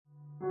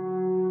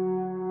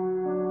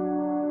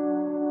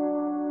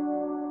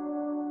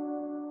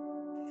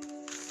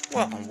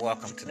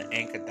Welcome to the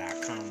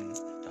Anchor.com,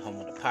 the home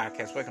of the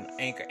podcast. Welcome to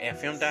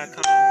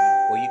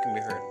AnchorFM.com, where you can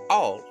be heard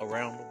all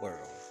around the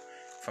world.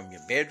 From your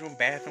bedroom,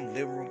 bathroom,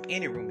 living room,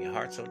 any room your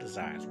heart so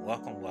desires.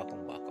 Welcome.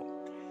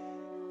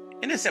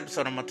 In this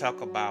episode, I'm going to talk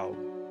about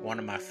one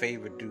of my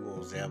favorite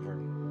duos ever.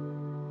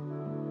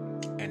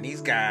 And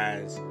these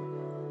guys,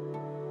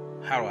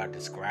 how do I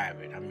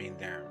describe it? I mean,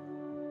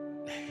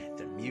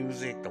 the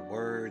music, the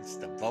words,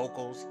 the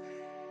vocals,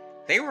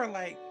 they were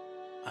like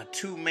a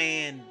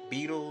two-man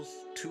Beatles,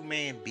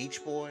 two-man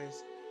Beach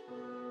Boys.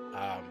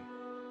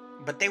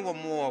 But they were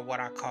more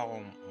what I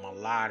call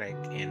melodic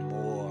and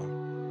more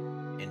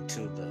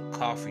into the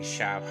coffee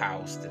shop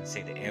house than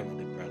say the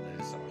Everly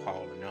Brothers or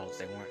Hall & Oates.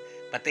 They weren't,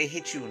 but they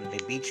hit you and they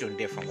beat you in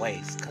different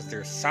ways because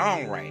their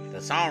songwriting, the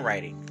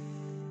songwriting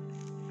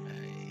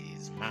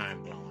is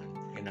mind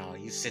blowing. You know,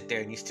 you sit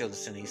there and you still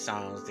listen to these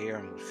songs. They're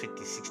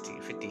 50, 60,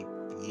 50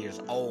 years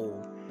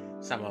old,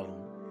 some of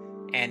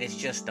them, and it's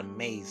just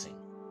amazing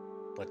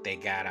what they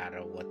got out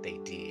of what they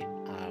did.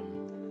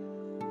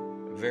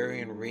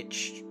 Very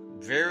enriched,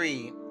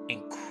 very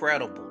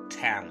incredible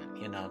talent.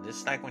 You know,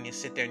 just like when you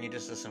sit there and you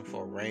just listen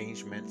for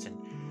arrangements and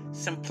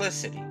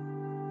simplicity.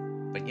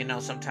 But you know,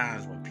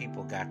 sometimes when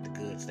people got the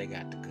goods, they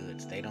got the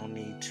goods. They don't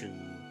need to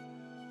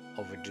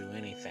overdo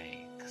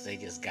anything because they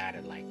just got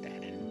it like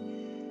that.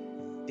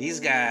 And these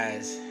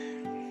guys,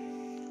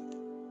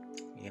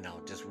 you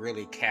know, just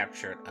really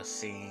captured a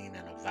scene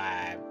and a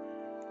vibe,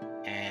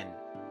 and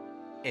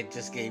it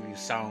just gave you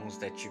songs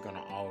that you're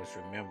gonna always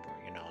remember.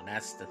 You know, and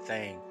that's the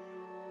thing.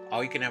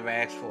 All you can ever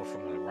ask for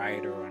from a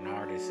writer or an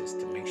artist is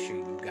to make sure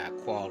you got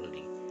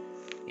quality,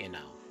 you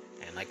know.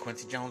 And like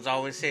Quincy Jones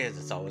always says,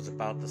 it's always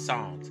about the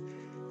songs.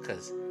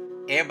 Because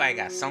everybody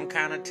got some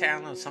kind of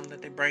talent, something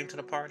that they bring to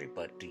the party,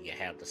 but do you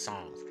have the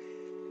songs?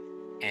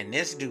 And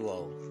this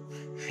duo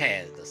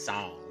has the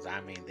songs.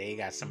 I mean, they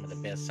got some of the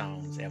best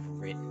songs ever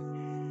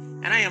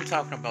written. And I am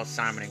talking about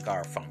Simon and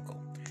Garfunkel.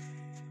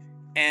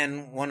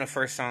 And one of the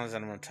first songs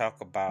that I'm going to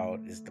talk about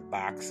is The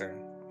Boxer.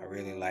 I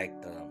really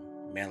like the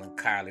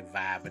melancholy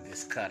vibe of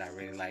this cut. I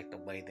really like the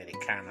way that it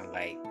kind of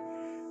like,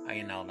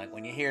 you know, like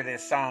when you hear their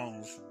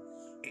songs,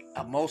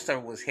 most of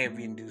it was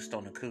heavy induced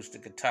on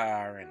acoustic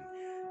guitar and,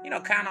 you know,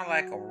 kind of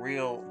like a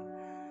real,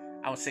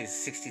 I would say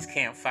 60s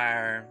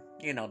campfire,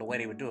 you know, the way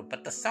they would do it.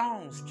 But the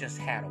songs just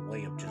had a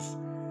way of just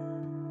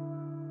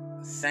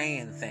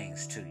saying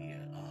things to you,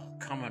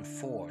 coming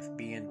forth,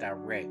 being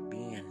direct,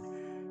 being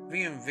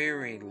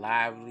very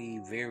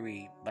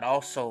lively, but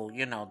also,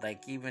 you know,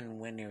 like even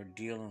when they're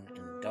dealing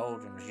in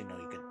doldrums, you know,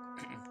 you could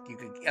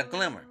a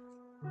glimmer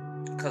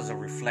because of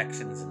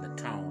reflections in the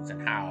tones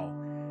and how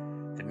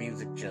the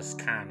music just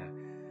kind of,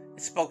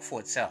 it spoke for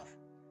itself.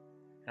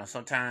 You know,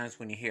 sometimes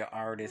when you hear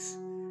artists,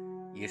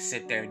 you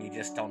sit there and you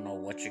just don't know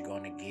what you're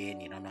going to get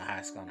and you don't know how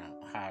it's going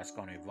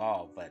to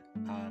evolve, but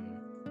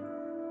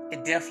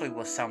it definitely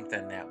was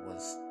something that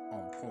was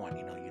on point.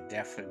 You know, you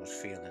definitely was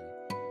feeling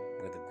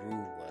where the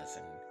groove was,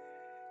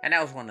 and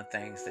that was one of the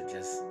things that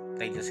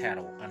they just had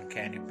an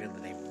uncanny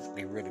ability.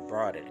 They really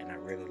brought it, and I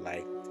really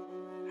liked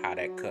how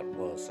that cut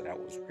was. So that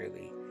was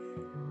really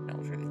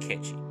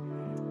catchy.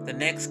 The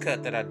next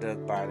cut that I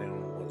dug by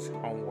them was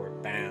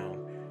Homeward Bound.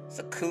 It's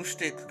an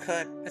acoustic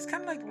cut. It's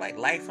kind of like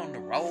Life on the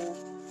Road.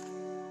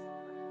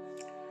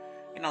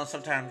 You know,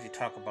 sometimes you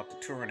talk about the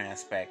touring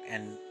aspect,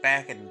 and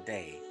back in the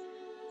day,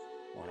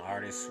 when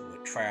artists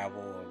would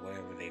travel or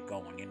wherever they're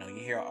going, you know, you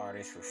hear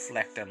artists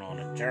reflecting on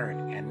a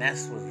journey, and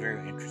that's what's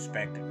very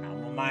introspective. Now,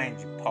 I'm gonna mind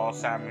you, Paul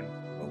Simon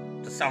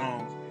wrote the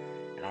songs,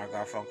 and Art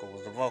Garfunkel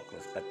was the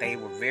vocalist, but they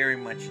were very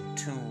much in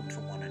tune to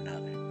one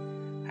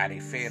another. How they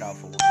fed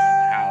off of one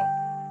another, how,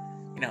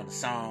 you know, the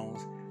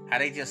songs, how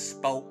they just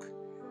spoke,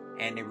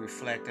 and they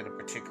reflected a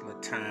particular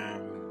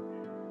time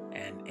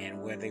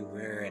and where they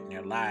were in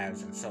their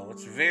lives, and so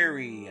it's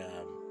very,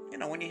 you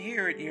know, when you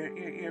hear it,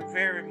 you're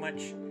very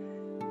much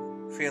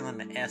feeling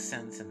the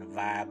essence and the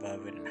vibe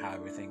of it and how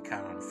everything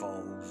kind of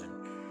unfolds and,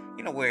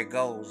 you know, where it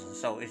goes. And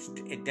so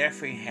it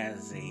definitely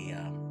has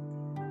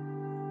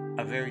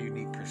a very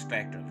unique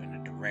perspective and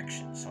a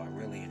direction. So I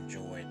really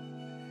enjoyed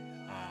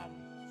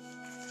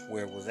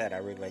where it was at. I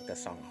really liked that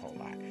song a whole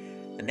lot.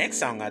 The next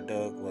song I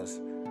dug was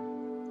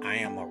I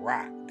Am a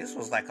Rock. This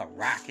was like a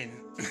rocking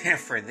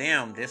for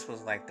them. This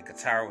was like the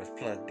guitar was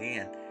plugged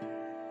in.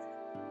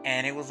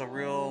 And it was a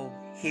real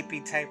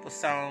hippie type of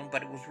song,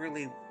 but it was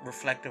really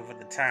reflective of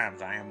the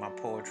times. I am my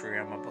poetry,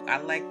 I am my book. I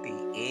like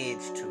the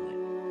edge to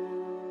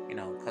it, you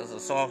know,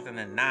 because so often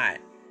than not,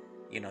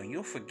 you know,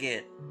 you'll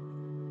forget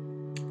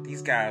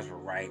these guys were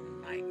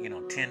writing like, you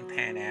know, Tin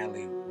Pan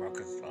Alley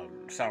records,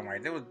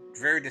 songwriters. They were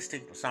very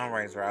distinctive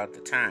songwriters right at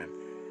the time.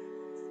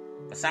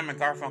 But Simon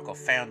Garfunkel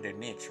found their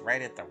niche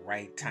right at the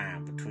right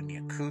time between the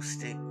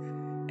acoustic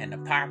and the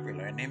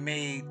popular, and they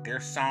made their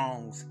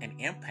songs an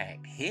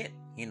impact hit,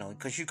 you know,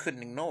 because you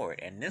couldn't ignore it.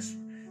 And this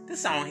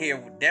song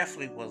here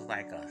definitely was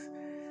like a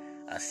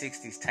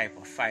 60s type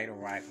of fighter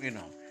rock, you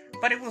know.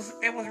 But it was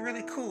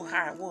really cool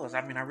how it was.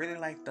 I mean, I really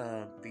liked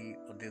the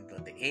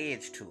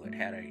edge to it. It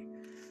had a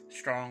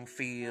strong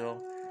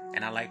feel.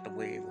 and I like the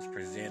way it was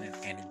presented,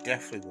 and it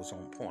definitely was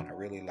on point. I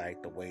really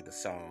liked the way the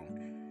song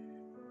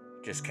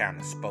just kind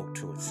of spoke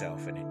to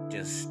itself, and it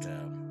just,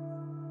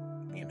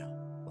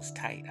 was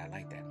tight. I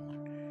like that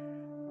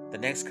one. The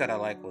next cut I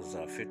like was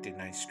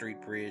 59th Street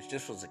Bridge.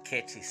 This was a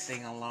catchy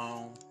sing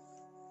along.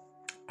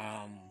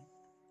 And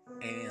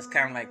it's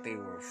kind of like they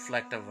were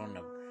reflective on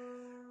the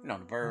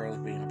boroughs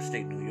being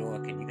upstate New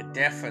York, and you could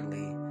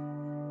definitely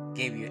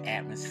gave you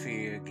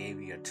atmosphere,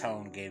 gave you a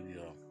tone, gave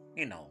you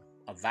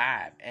a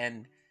vibe.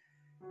 And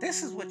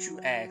this is what you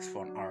ask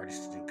for an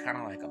artist to do, kind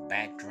of like a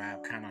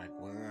backdrop, kind of like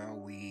where are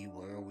we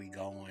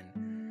going,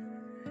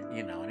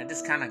 and it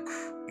just kind of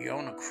you're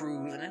on a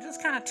cruise, and it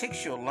just kind of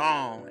takes you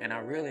along. And I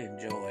really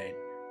enjoyed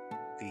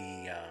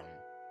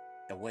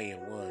the way it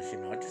was,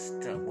 just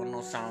one of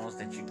those songs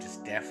that you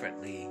just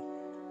definitely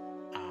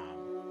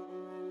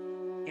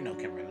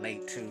can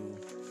relate to,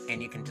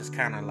 and you can just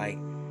kind of like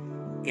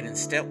get in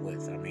step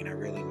with. I mean, I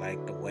really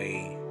like the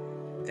way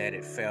that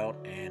it felt,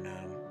 and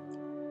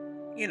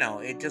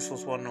it just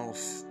was one of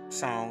those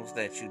songs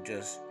that you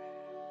just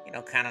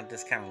kind of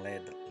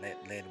led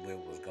where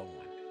it was going.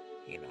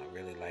 I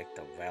really like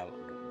the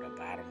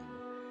bottom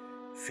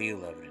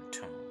feel of it in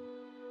tone.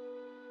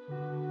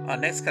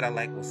 Next cut I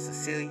like was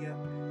Cecilia.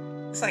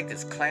 It's like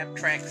this clap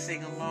track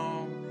sing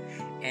along,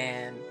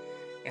 and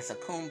it's a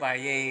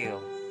kumbaya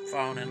of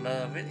falling in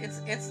love.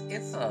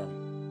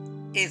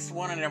 It's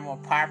one of their more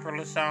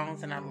popular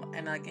songs, and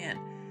again,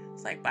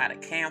 it's like by the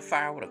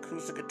campfire with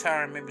acoustic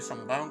guitar and maybe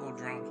some bongo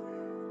drums.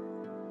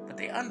 But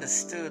they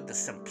understood the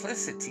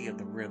simplicity of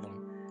the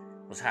rhythm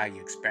was how you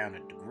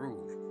expounded the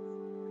groove.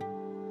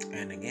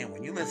 And again,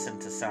 when you listen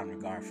to Simon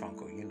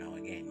Garfunkel,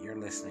 again, you're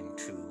listening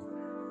to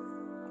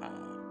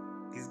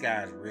these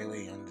guys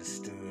really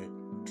understood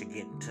to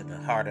get into the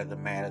heart of the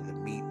matter, the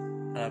meat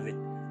of it.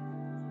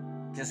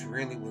 Just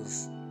really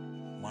was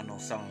one of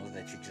those songs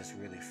that you just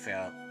really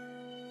felt,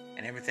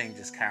 and everything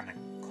just kind of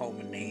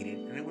culminated,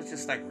 and it was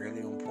just like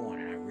really on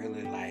point. I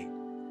really liked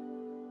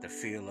the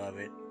feel of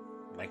it,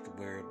 liked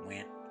where it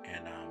went,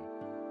 and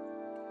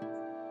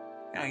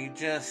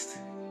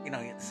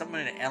some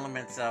of the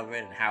elements of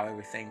it and how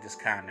everything just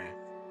kind of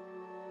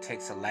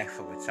takes a life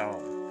of its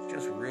own.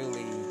 Just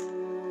really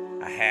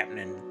a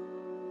happening,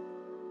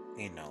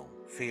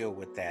 feel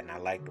with that, and I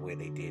like the way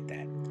they did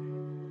that.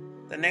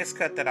 The next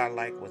cut that I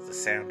like was The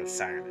Sound of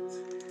Silence,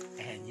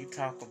 and you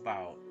talk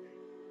about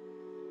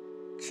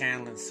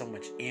channeling so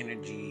much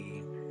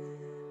energy.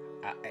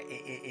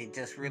 It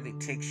just really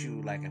takes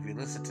you, like if you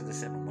listen to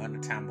this in the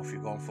wintertime, if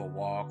you're going for a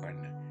walk or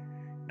in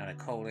the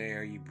cold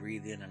air you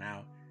breathe in and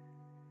out,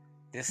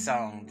 this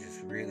song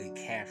just really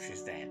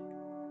captures that.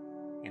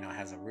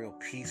 Has a real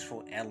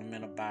peaceful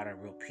element about it, a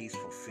real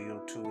peaceful feel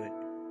to it.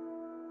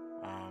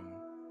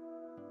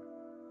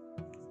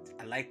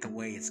 I like the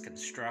way it's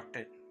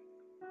constructed,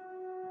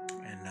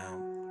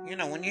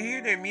 and when you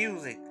hear their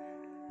music,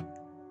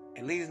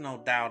 it leaves no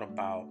doubt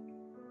about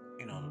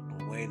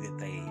the way that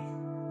they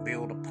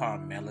build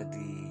upon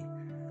melody,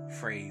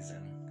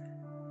 phrasing.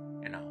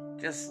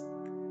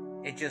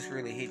 It just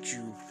really hits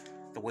you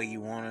the way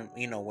you want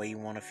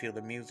to feel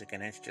the music,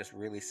 and it's just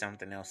really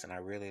something else. And I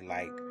really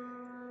liked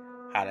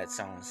how that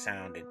song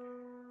sounded,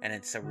 and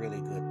it's a really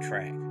good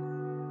track.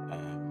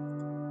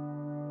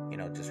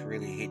 Just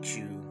really hits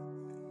you,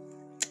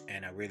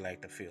 and I really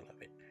like the feel of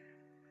it.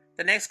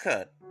 The next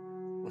cut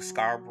was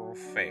Scarborough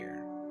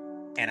Fair,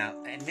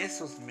 and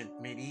this was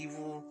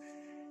medieval,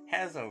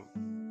 has a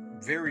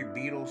very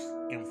Beatles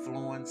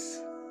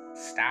influence,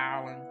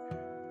 styling,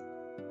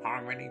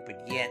 harmony,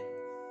 but yet,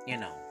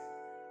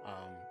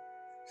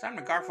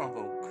 Simon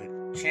Garfunkel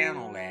could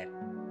channel that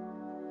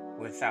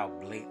without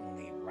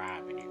blatantly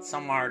robbing it.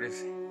 Some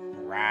artists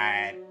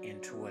ride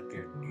into what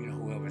they're,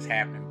 whoever's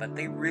happening, but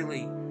they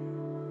really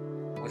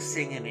was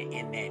singing it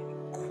in that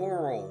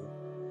choral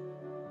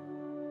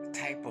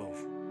type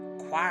of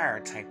choir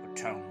type of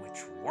tone,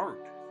 which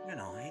worked.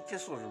 It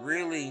just was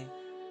really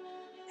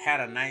had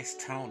a nice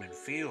tone and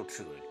feel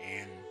to it,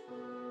 and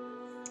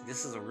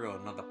this is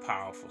another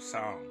powerful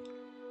song.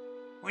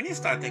 When you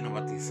start thinking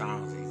about these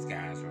songs these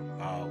guys are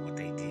involved, what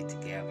they did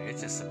together,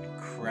 it's just some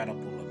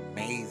incredible,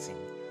 amazing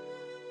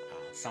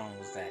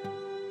songs that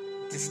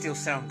just still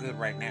sound good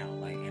right now.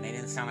 And they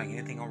didn't sound like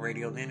anything on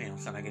radio then, they don't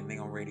sound like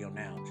anything on radio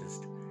now.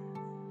 Just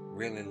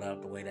really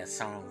love the way that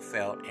song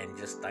felt, and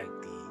just like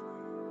the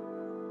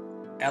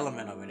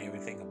element of it and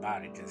everything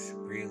about it just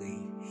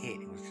really hit.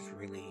 It was just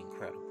really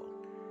incredible.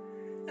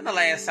 And the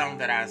last song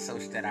that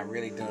I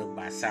really dug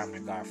by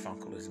Simon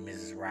Garfunkel is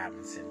Mrs.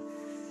 Robinson.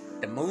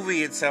 The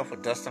movie itself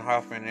with Dustin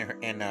Hoffman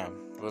and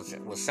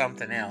was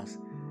something else.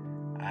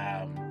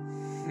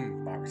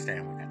 Barbara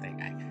Stanwyck, I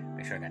think. I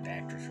make sure I got the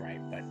actress right.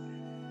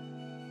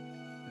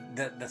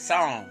 But the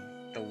song,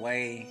 the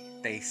way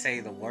they say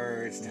the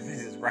words to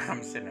Mrs.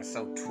 Robinson are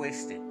so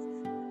twisted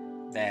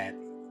that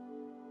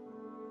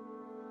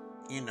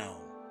you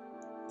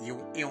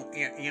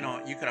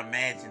could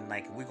imagine,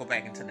 like, if we go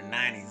back into the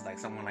 90s, like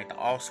someone like The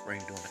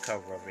Offspring doing the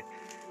cover of it,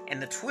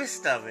 and the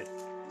twist of it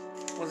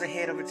was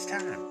ahead of its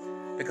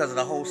time. because of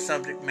the whole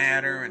subject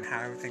matter and how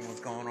everything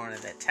was going on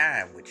at that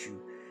time, which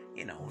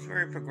was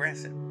very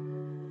progressive.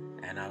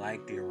 And I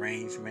like the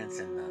arrangements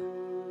and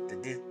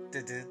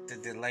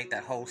the like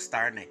that whole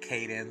starting at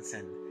cadence,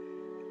 and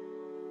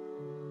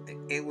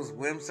it was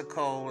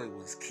whimsical, it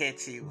was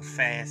catchy, it was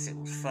fast, it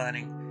was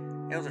funny.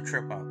 It was a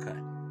trip out cut,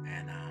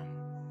 and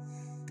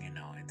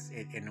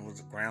and it was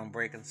a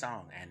groundbreaking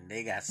song, and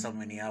they got so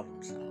many of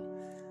them. So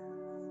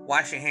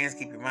wash your hands,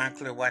 keep your mind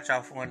clear, watch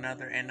out for one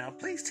another, and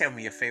please tell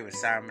me your favorite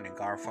Simon and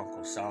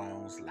Garfunkel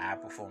songs,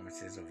 live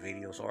performances, or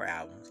videos, or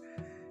albums.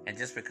 And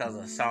just because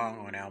a song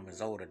or an album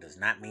is older does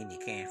not mean you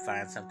can't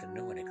find something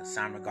new in it, because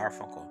Simon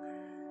Garfunkel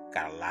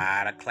got a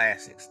lot of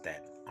classics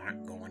that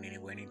aren't going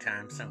anywhere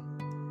anytime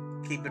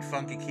soon. Keep it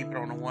funky, keep it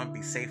on the one,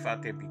 be safe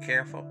out there, be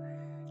careful.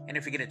 And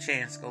if you get a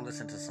chance, go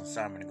listen to some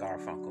Simon and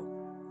Garfunkel.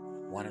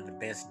 One of the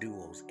best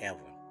duos ever.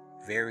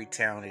 Very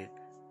talented,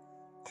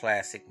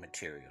 classic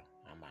material.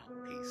 I'm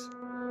out. Peace.